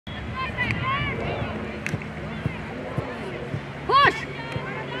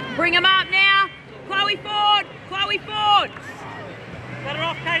Bring them up now. Chloe Ford. Chloe Ford. Cut her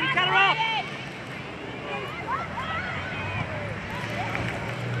off, Katie. Cut her off.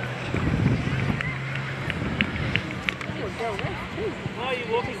 Why are you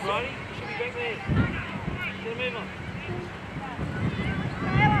walking, Brody? You should be back there. Get a move on.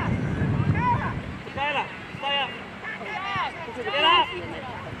 Taylor, stay up. Get up.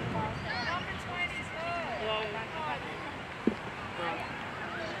 Number 20 is her.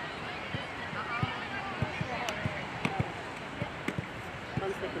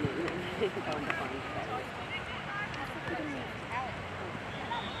 1 second in, and go on the phone.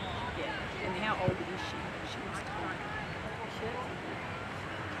 Yeah. And how old is she? She was 20.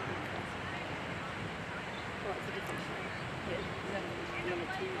 Oh, it's a different shape. Yeah. Number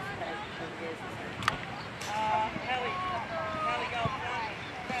 2 is Hallie, go.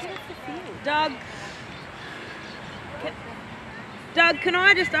 what's the field? Doug, can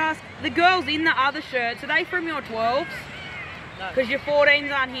I just ask, the girls in the other shirts, are they from your 12s? No. Because your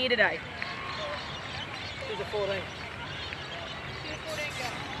 14s aren't here today. She's a 14.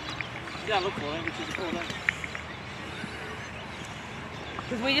 You don't look 14, but she's a 14.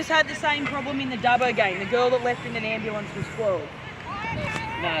 Because we just had the same problem in the Dubbo game. The girl that left in an ambulance was 12.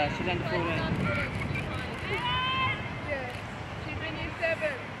 No, she's under 14. Yeah, she's been in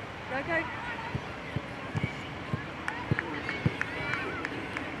 7. Okay.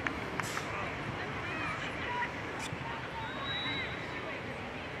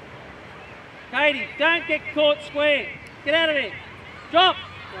 Katie, don't get caught square. Get out of there. Drop.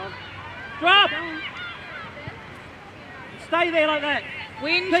 Drop. Stay there like that.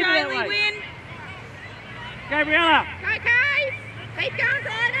 Win, Keep it that Shaylee, way. win. Gabriella. Go, Kate! Keep going,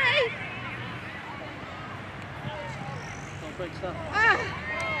 Brody! Don't break stuff.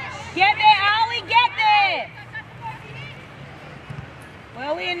 Get there, Ali, get there.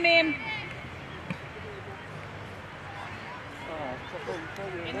 Well in, Mim.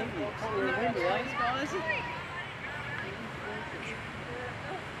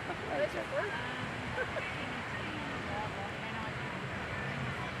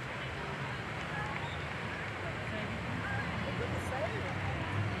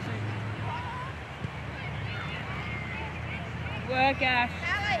 Work, Ash.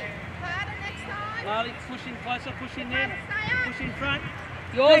 Ellie, harder next time. Lally, push in closer, push in there. Push in front.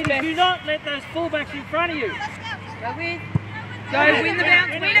 Yours, Katie, Beth. do not let those fullbacks in front of you. Go win. Go win the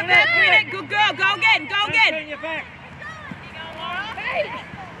bounce. Win it, Beth. Win it. Good girl. Go again. Go Don't again. turn your back. Hey!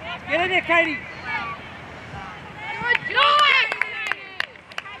 Get in there, Katie. Good job!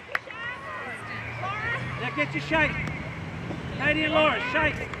 Now get your shape. Katie and Laura,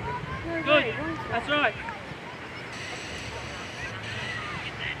 shape. Good. That's right.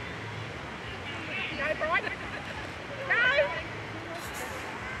 Go, Brian. Go!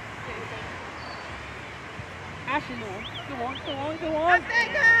 Ashley, Go on, go on, go on. Up there,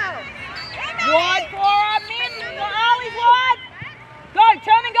 girl! wide for her. Mim. Ollie's wide. Go.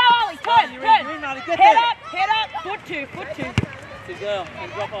 Turn and go, Ollie. Turn. You're Turn. in, Marty. Get Head there. up. Head up. Foot two. Foot two. Good girl.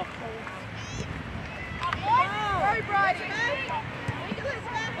 And drop off. Go, Brody, move! Look at this,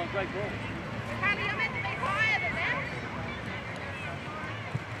 man. Oh, great ball. Honey, you're meant to be higher than that.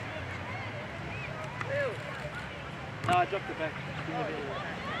 No, I dropped it back.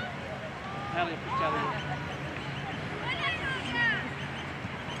 Hallie, push Hallie.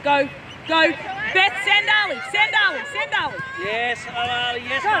 Go. Go. Beth, send Ollie. Send Ollie. Send Ollie. Yes, Ollie.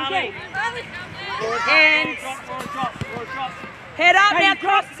 Yes, Go, Ollie. And Drop. head up. Hey, Now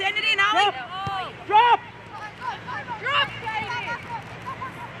drop. cross. Send it in, Ollie. Drop. Drop,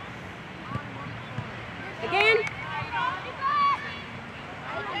 Again.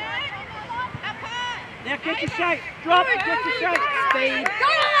 Now get your shape. Drop it. Get your shape. Speed. Go,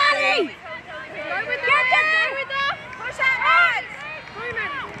 Ollie! Go with her! Push that hands!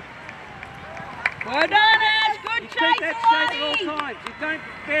 Well done, Ash. Good You chase, keep that shape at Ollie. all times. You don't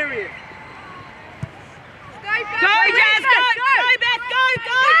bury it. Stay back! Go, Jazz. Go. Go, Beth. Go.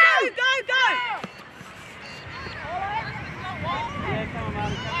 Go. Go. Go. Go. Yeah, come on,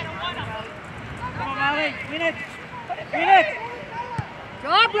 Marty. Come on, Marty. Win it. Win it.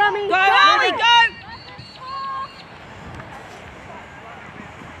 Job, Rummy. Go, Ollie. Go.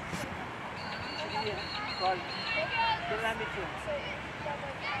 Get around midfield.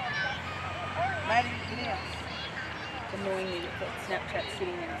 Maddie, get out. It's annoying me that Snapchat's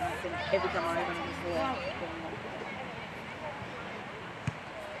sitting there and I think every time I open it before.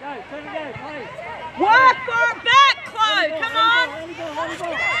 Go, turn and go, play. Work for her back, Chloe. Come on.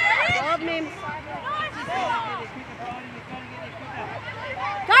 Job, Mim.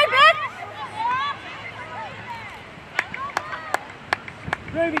 Go, Beth.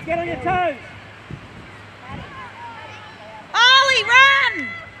 Ruby, get on your toes. Ollie, run!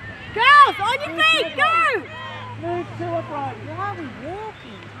 Girls, on your feet, go! Move to it, Brody. Why are we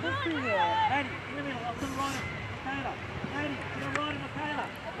walking? Everywhere. Maddie, in the middle. I'll put it right on Michaela. Maddie, put it right on Michaela.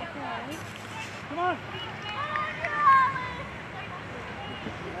 Come on.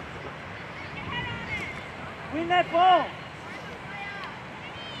 Win that ball.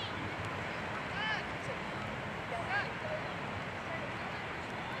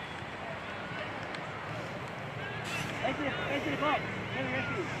 Edge of the box. Where the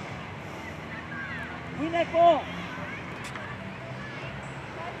ref is. Win that ball.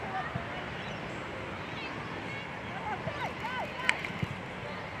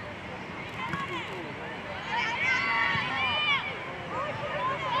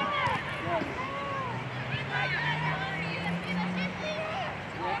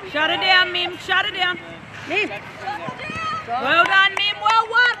 Shut it down, Mim. Shut it down. Mim. Well done, Mim. Well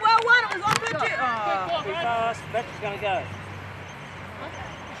won. Well won. It was on good too. Oh. Be fast. Beck's going to go.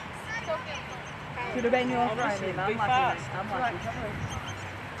 Should have been your throw, Honestly, Mim. be I'm fast. lucky.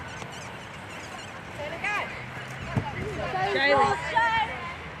 Shaylee.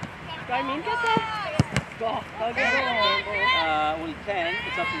 Go, Mim, get there. Go get it. Well, he can.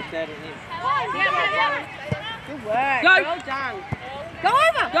 It's up to his dad and him. Good work. Go. Well done. Go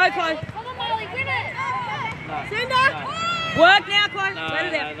over. Go, Chloe. Come on, Molly, win it. No. Cinder. No. Work now, Chloe. No, Let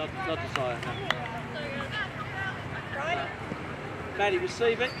it no, out. not Josiah. No. Maddie,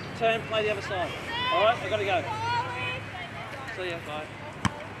 receive it, turn, play the other side. All right, I've got to go. See ya, bye.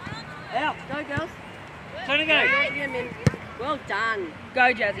 Out. Go, girls. Turn and go. Yeah, Mim. Well done.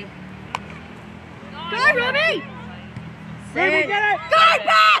 Go, Jazzy. Go, Ruby. Ruby, get it. Go,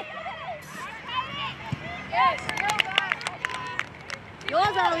 Beth.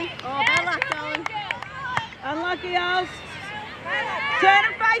 Yours, Ollie. Oh, bad luck, darling. Unlucky, girls. Turn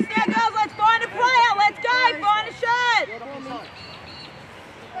and face now, girls. Let's find a player. Let's go. Find a shirt.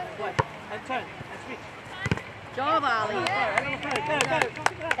 And turn, and switch. Job, Ollie. Go.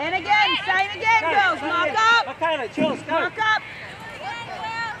 And again, same again, girls. Mark up. Michaela, Jules, go. Mark up.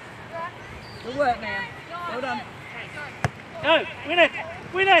 Good work now. Well done. Go, win it,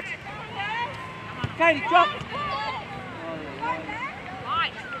 win it. Katie, drop.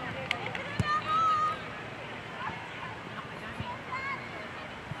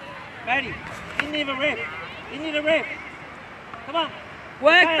 Maddie, in near the ref. In near the ref. Come on.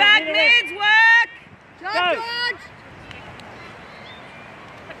 Work Michaela, back, near the ref. mids. Work. George, Go. George.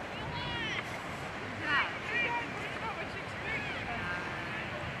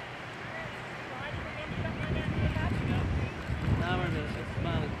 No, we're in this. It's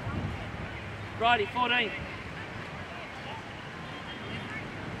Marley. Righty, 14.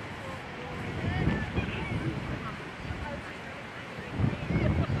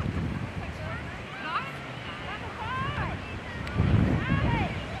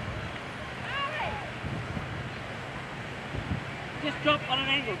 Just drop on an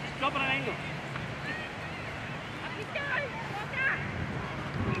angle. Just drop on an angle.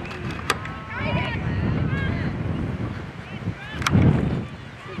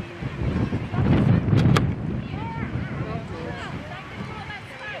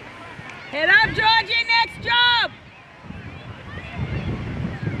 Head up, Georgie. Next job.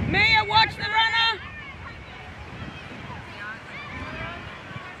 Mia, watch the runner.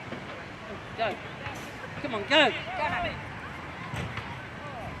 Go. Come on, go.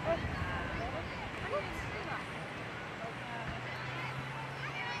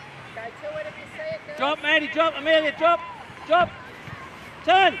 Drop, Maddie, drop. Amelia, drop. Drop.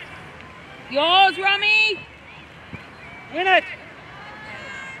 Turn. Yours, Rummy. Win it.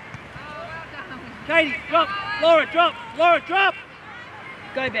 Katie, drop. Laura, drop. Laura, drop.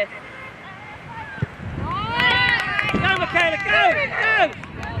 Go, Beth. Go, Michaela, go. Go.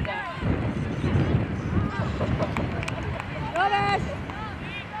 Go, Ash.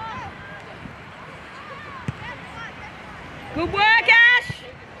 Good work, Ash.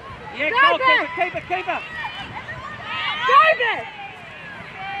 Yeah, Go, Cole, Beth. keep it, keep it. Go, Beth.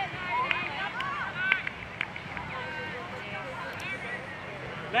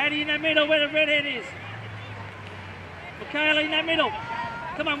 Maddie in the middle where the redhead is. Michaela in that middle.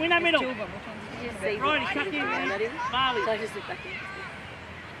 Come on, win that middle. Righty, tuck in. Marley.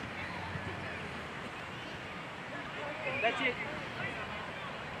 That's it.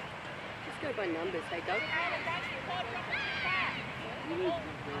 Just go by numbers, hey, Doug.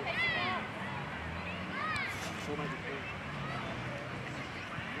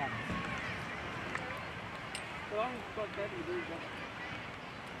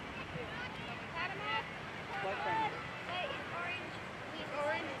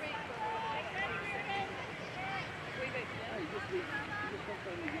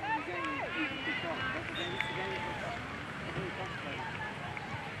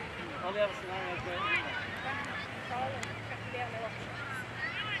 All the other scenarios where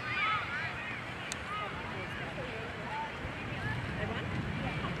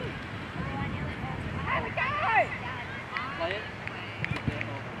play it.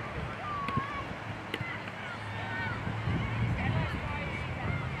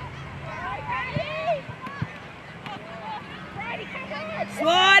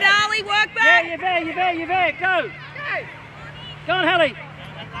 Slide, Harley, work back. Yeah, you're there. Go. Go on, Hallie.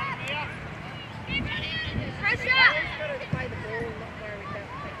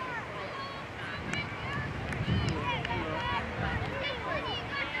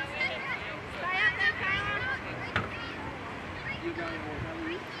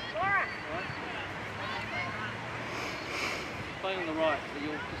 Play on the right, so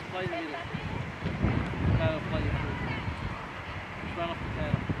you'll just play in the middle. Taylor, play your through. Just run off the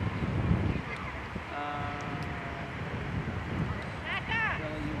Taylor.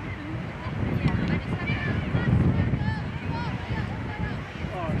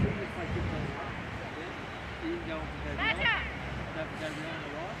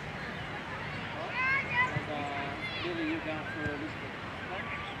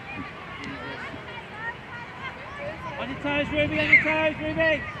 On your toes, Ruby, on your toes, Ruby!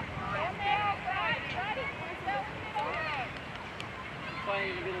 Play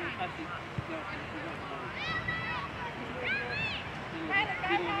in the middle of the passage. Middle of the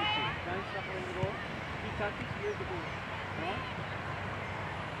pitch. Don't shuffle in the ball. You touch it, move the ball. Alright?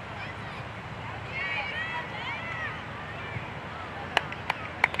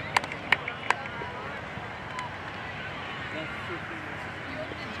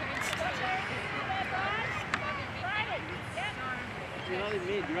 You're not in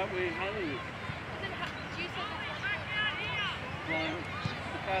mid, you're up where Haley is. Well,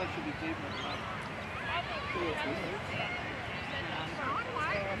 the Taylor should be deeper at the moment.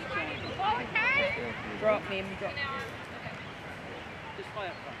 Drop him, drop. Just play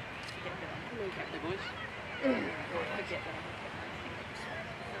up front. Okay, boys.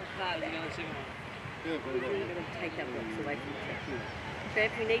 How's it going, the second one? We're going to take that box away from the tech.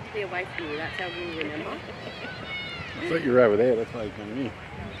 Bev, we need to be away from you. That's our rule, remember? I thought you were over there, that's why you came in.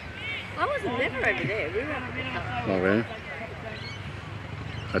 I wasn't never over there. We were up at the top. Oh, really?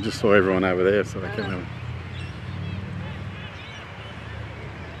 I just saw everyone over there, so I kept them.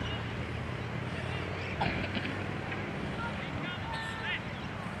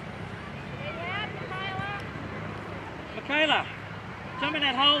 Michaela, jump in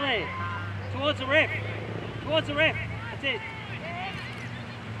that hole there. Towards the ref. Towards the ref. That's it.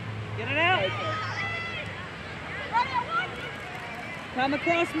 Get it out. Come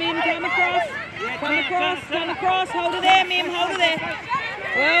across, Mim, come across. Come across. Hold her there, Mim, hold her there.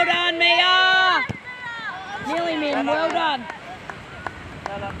 Well done, Mia. Nearly, Mim, well done.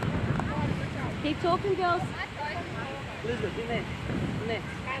 Keep talking, girls. Elizabeth, in there. In there.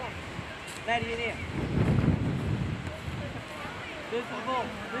 Maddie, in here. Move to the ball.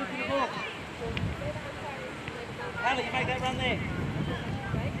 Move to the ball. Hallie, you make that run there.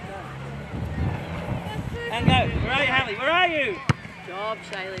 And go. Where are you, Hallie? Where are you? Job,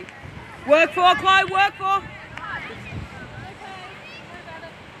 Shaylee. Work for, Chloe, work for.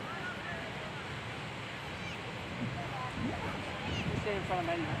 Just stand in front of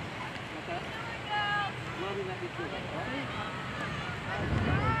Maddie. Okay? Love in that before, right?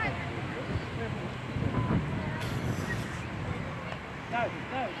 Go.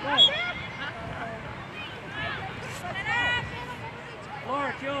 Laura,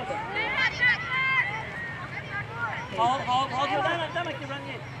 it's yours. Hold. Don't make you run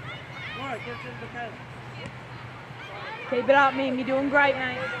yet. Laura, give it to Michaela. Keep it up, Mim, you're doing great,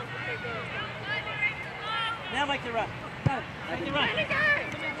 mate. Now make the run. Go, make the run.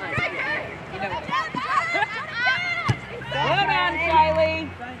 Well done, Shaylee.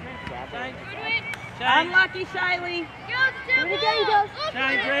 Change. Unlucky, Shaylee. Do it again, girls.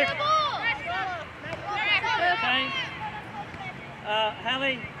 Change, ref. Change.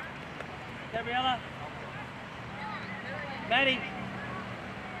 Hallie. Gabriella. Maddie.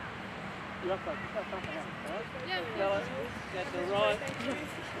 You're up front. Yellow. That's all right.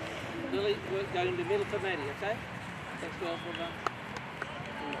 Lily, we're going to the middle for Maddie, okay? Thanks, girls. Well done.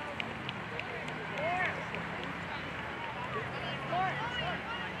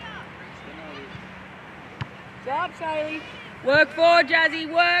 Job, Shaylee. Work for, Jazzy,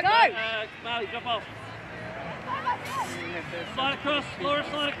 work. Go. Marley, drop off. Slide across, Laura,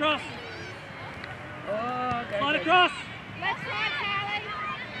 slide across. Oh, okay. Slide across. Let's ride, Hallie.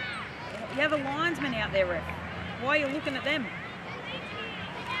 You have a linesman out there, ref. Why are you looking at them?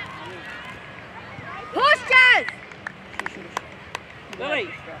 Push, Jazz! Lily,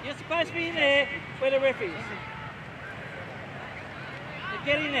 you're supposed to be in there where the ref is. Now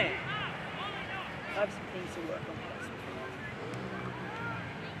get in there. I have some things to work on.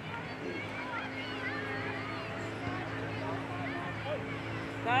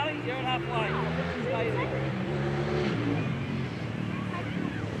 Carly, you're at halfway. Stay there.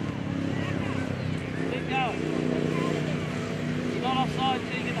 Keep going. You're not offside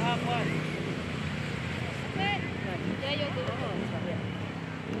till you get to halfway. Yeah, you're good.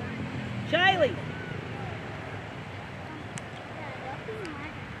 Shaylee.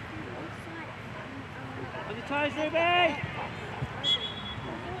 On your toes, Ruby.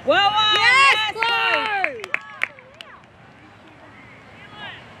 Well on. Yes, Chloe.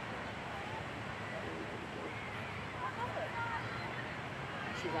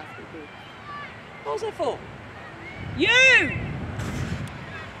 She's asking who. What was that for? You.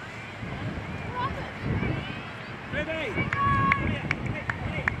 Ruby.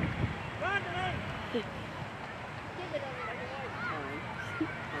 Run, Lily.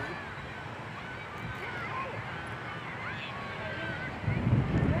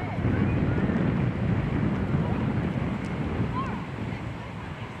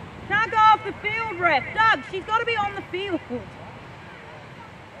 Can't go off the field, ref. Doug, she's got to be on the field.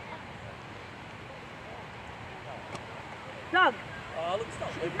 Doug. Oh, look, stop.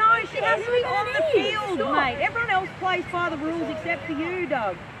 No, she has to be on the field, mate. Everyone else plays by the rules except for you,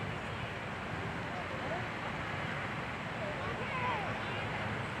 Doug.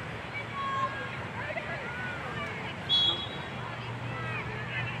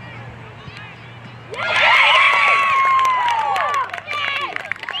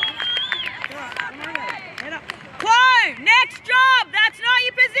 Chloe, next job. That's not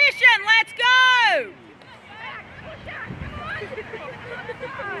your position. Let's go.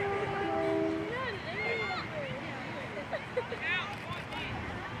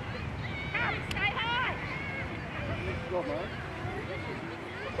 Stay high. Go, mate.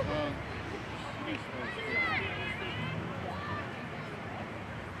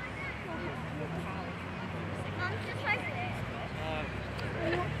 Just like this.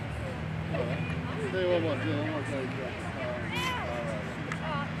 Stay one more, do one more take.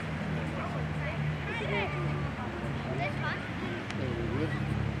 This one.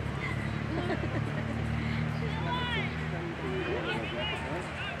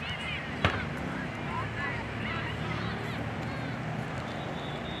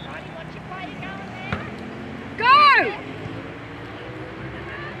 Go!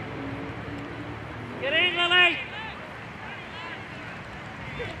 Get in, Lily.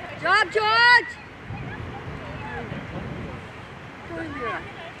 Job, George!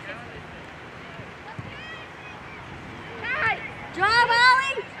 Hey! Job,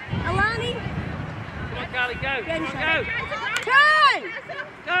 Ollie! Alani! Come on, Carly, go. Come on, go. Turn!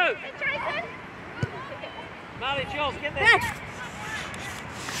 Go. Jason! Marley, it's yours. Get there. Yes!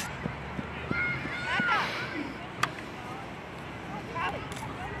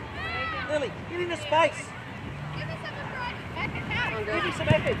 Lily, get into space. Give me some of Back it out. Give me some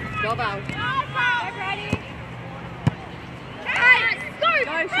effort. Job out. Get ready. Hey! Go!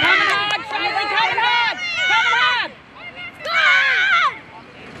 Coming hard, Shaylee, coming hard! Coming hard!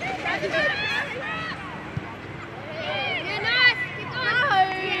 Yeah, nice. Keep going. No.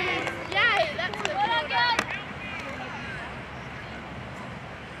 Yay, that's good. Well done.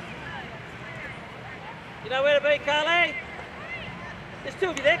 You know where to be, Carly? There's two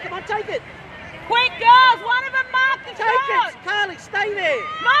of you there. Come on, take it. Quick, girls! One of them mark the Take shot! it. Carly, stay there.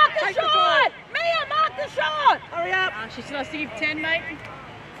 Mark the Take the shot! Mia, mark the shot! Hurry up. She's supposed to give 10, mate.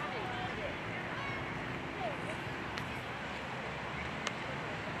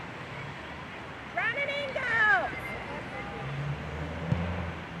 Run it in, girl.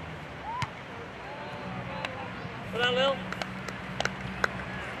 Well done, Lil.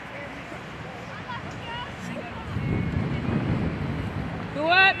 Good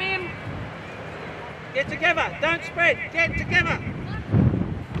work, Mim. Get together. Don't spread. Get together.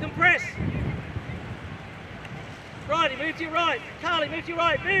 Compress. Righty, move to your right. Carly, move to your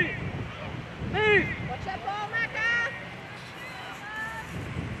right. Move. Move. Watch that ball, Macca.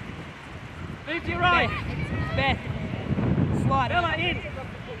 Move to your right. Beth. Slide. Bella, in.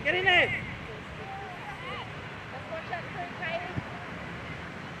 Get in there. Let's watch that through, Katie.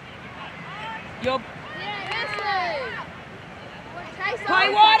 You're Yeah, Leslie. Chase play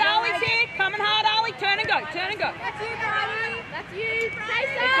on. wide, Ollie's here. Coming hard, Ollie. Turn and go. Turn and go. That's you, Brady. That's you.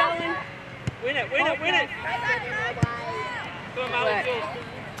 Chase Keep on. going. Win it, win it, win it. Come on, Marley, it's yours.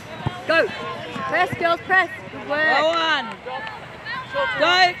 Go! Press, girls, press. Good work. Go on.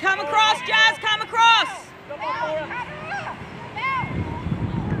 Go. Come across, Jazz. Come across. Come on, Laura.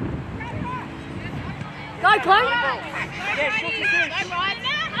 Go, Chloe. Yeah, shoot your shoot.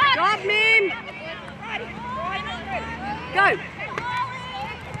 Job, Mim. Go.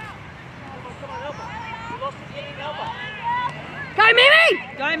 Come on, help her. You lost it, get in, help her. Go, Mimi.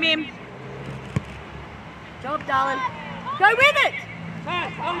 Go, Mim. Job, darling. Go with it.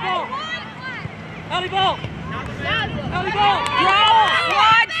 Pass, early ball. Early ball. Early ball.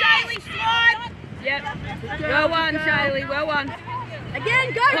 Slide, Shaylee, slide. Yep. Well one, Shaylee, well one.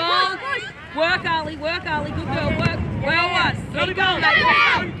 Again, go. Ball. Push. Work, Ali, good girl, work. Well one. Early Keep ball. going,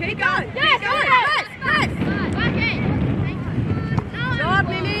 mate. Keep going. Yes, go. Press. Job,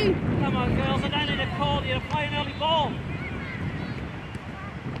 Mimi. Come on, girls, I don't need to call you to play an early ball.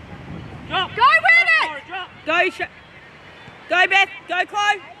 Drop. Go with it. Drop. Go, go, Beth. Go,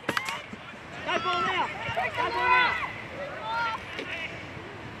 Chloe. Go ball now. Go ball now.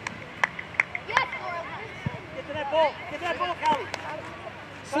 Get to that ball. Get to that ball, Callie.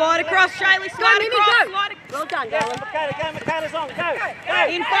 Slide across, Shaylee. Go, Slide Mimi, across. go. Slide Well done, Go, darling. Michaela's on. Go. Go.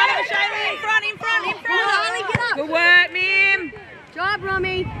 in front of her, Shaylee. In front. Come on, Ali, get up. Good work, Mim. Job,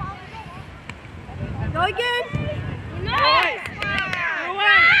 Rummy. Go again. Away.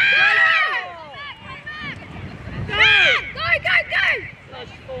 Away. Go! Oh,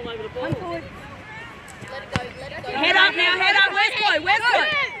 she's falling over the ball. Head up now, head up. Where's Chloe?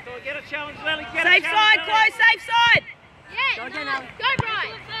 Go get a challenge, Lily. Get Safe a side, challenge, Chloe, safe side. Go again, Ali. Go,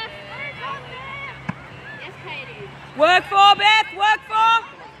 Brian! Yes, Katie. Work for, Beth, work for.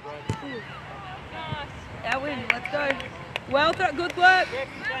 Our win, let's go. Well, good work.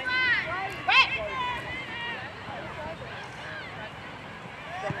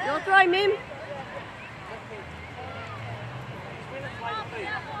 Your throw, Mim.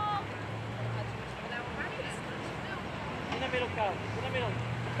 In the middle, Carl. In the middle.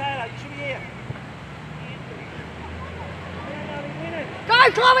 Michaela, you should be here. Go,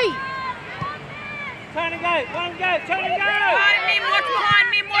 Chloe. Turn and go. One go. Turn and go. Right, Mim, watch behind,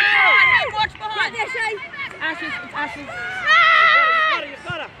 Mim, watch behind, Mim, watch Right behind. there, Shay. Ashes, it's Ashes. You've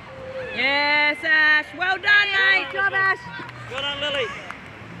got her. Yes, Ash, well done, mate. Good job, Ash. Well done, Lily.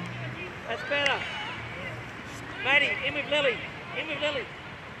 That's better. Maddie, in with Lily. In with Lily.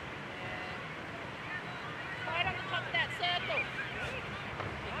 Right on the top of that circle.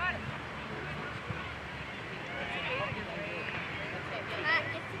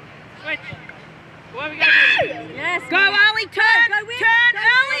 Switch. Where are we going? Yes. Go, Ali, turn, Go, win. turn, Go,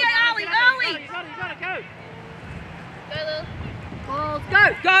 early, go, Ali, early. You got it, go. Go, Lil. Balls, go.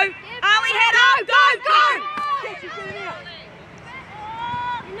 Go, Ali, head up, go. Yes, she's getting out.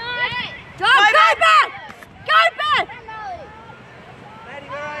 Go, Beth. Go, Beth. Maddie,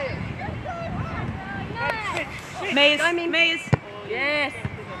 where are you? Maddie, switch. Mayes. Yes.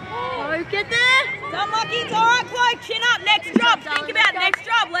 Chloe, get there. Done, lucky, it's all right, Chloe, chin up, next job, think about next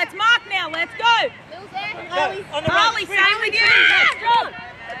job, let's mark now, let's go. Lil's there. Go, on the run, Ali, switch. same with you, next job.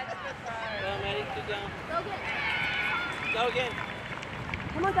 Go, Maddie, keep going. Go get Go again.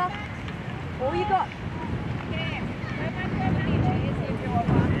 Come on, Duff. All you got.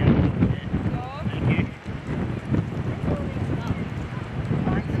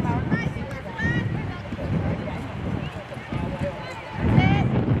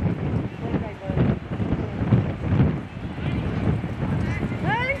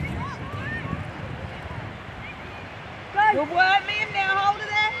 Good work, Mim, now hold her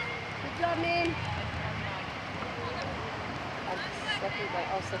there. Good job, man.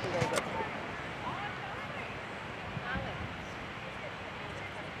 Second go.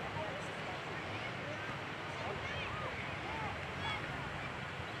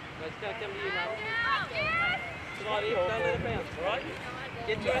 Let's go, come to you, Mum. Tonight, don't let it bounce, alright?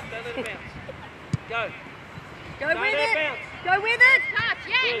 Get to it, don't let it bounce. Go. Go Don't with let it it. bounce. Go with it. touch.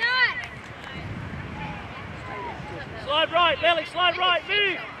 Yeah, Good. nice. Slide right, Lily, slide right,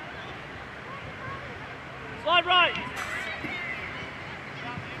 move! Slide right.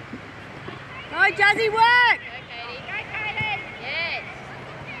 Go, Jazzy, work. Go, Katie. Go, Katie. Yes.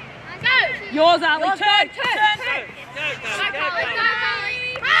 Go. Yours, Ali, Yours, turn. Go, go, Go, go, Colin. go. Go, Colin.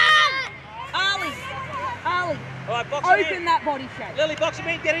 Run. Ali, Alright, box him open in. that body shape. Lily, box him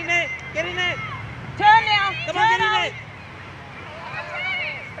in, get in there, get in there. Turn now, Come turn, on, get in Ali. there.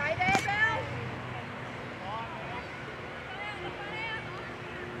 Stay there, Belle.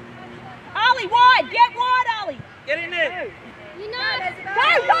 Ali, wide, get wide, Ali. Get in there. You know. Go.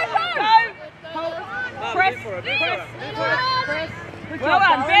 Press, Move for it, press, move for it. press. Good Well job,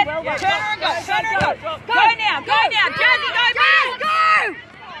 done, darling. Beth. Well done. Turn her and go, turn her and go. Go. Go now, Jazzy, go, Beth. Go.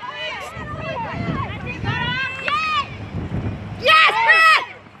 Yes, Beth.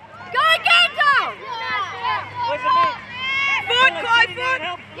 Go again, Dom. Where's the man? Foot, Chloe, Get in there and foot.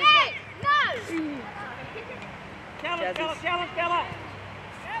 help. Yes. No. Jazzy's.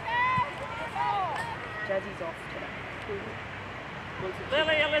 Jazzy's off today.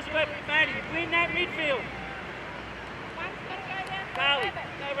 Lily, Elizabeth, Maddie, win that midfield. Carly,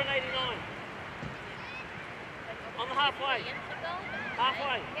 over an 89. On the halfway.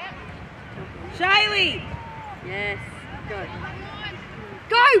 Halfway. Shaylee! Yes. Go.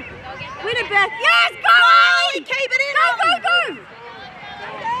 Go! Win it back. Yes, go! Carly, keep it in! Go!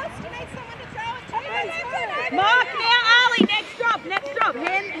 Mark now, Ali, next drop. Head out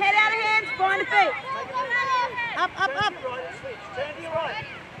of hands, find a feet. Up. Turn to your right.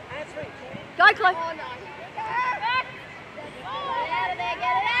 And switch. Go, Chloe. Get it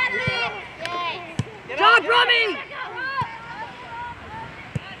out of there. Yes. Job, Robbie!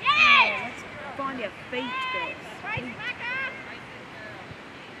 Yes. Let's find our feet first.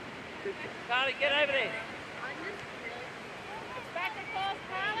 Carly, get over there. It's back across,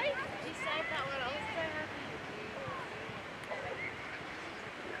 Carly. She saved that one. I was so happy.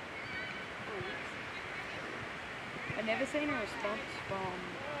 I've never seen a response from...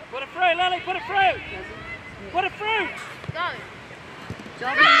 Put it through, Lily, put it through. Put it through. Go.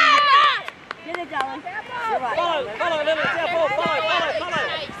 Job. Get it, darling. Follow, Lily, it's our ball.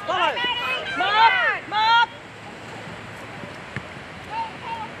 Follow. Mark!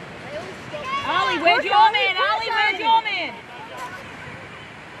 Ali, where's your man?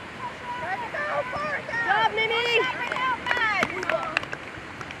 Job, Mimi!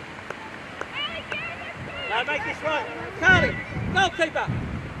 No, make this right. Carly, goalkeeper.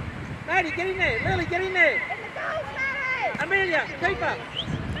 Maddie, get in there. Lily, get in there. Amelia, keeper.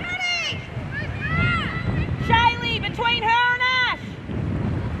 Shaylee, between her and Ash!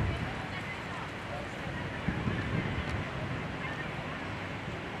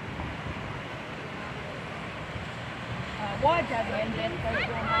 Wide Jazzy and then goes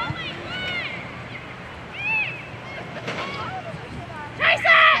going high. Chase it!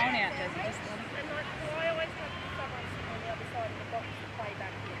 Going out, Jazzy. Just let it. I always have someone on the other side of the box to play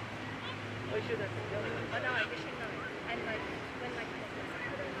back here. We should have. I know, we should know. And like, when like,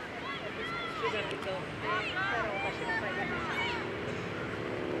 Should have to go.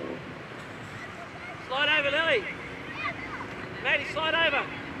 Slide over, Lily. Maddie, slide over.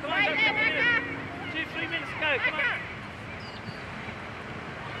 Come on, go. 2-3 minutes to go. Come on.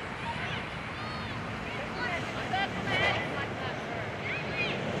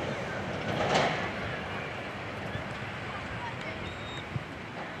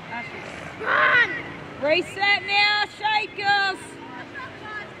 Run! Reset now, shakers!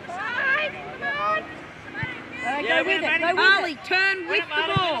 Yeah, Go with it. Ali, turn with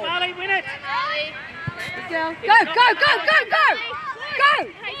the ball. Marley, win it. Go! Go!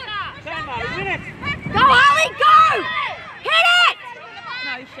 Turn, Marley, win it. Go, Holly, go! Hit it!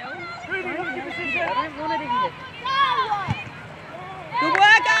 No, Shell. Ruby, look at your position. I don't want it either. Good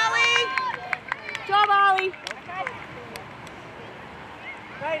work, Ali! Job, Holly.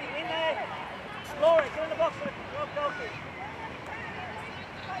 Brady, in there. Laura, get in the box for the goal kick.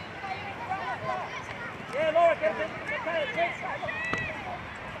 Yeah, Laura, get it. Okay, check.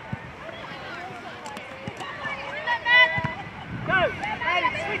 Go, Brady,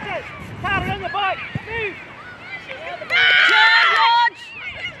 switch it. Carly on your bike. Move.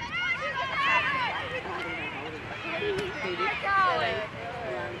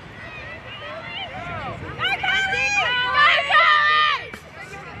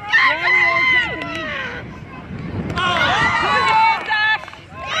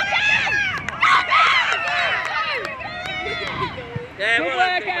 Yeah, Good well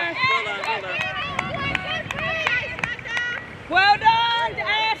work, done, Ash. well done. Well done,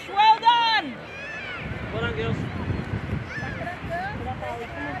 Ash. Well done. Well done, girls.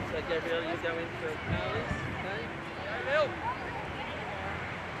 So, Gabrielle, you go in for Carly's. Okay. Gabrielle.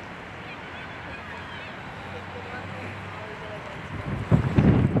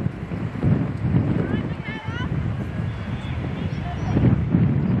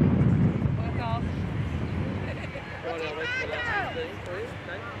 Work off. Right, I'll wait for the last 15 for you.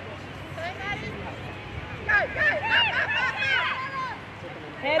 Okay.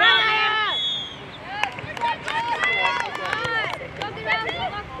 Head on now.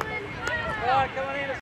 All right, come on in.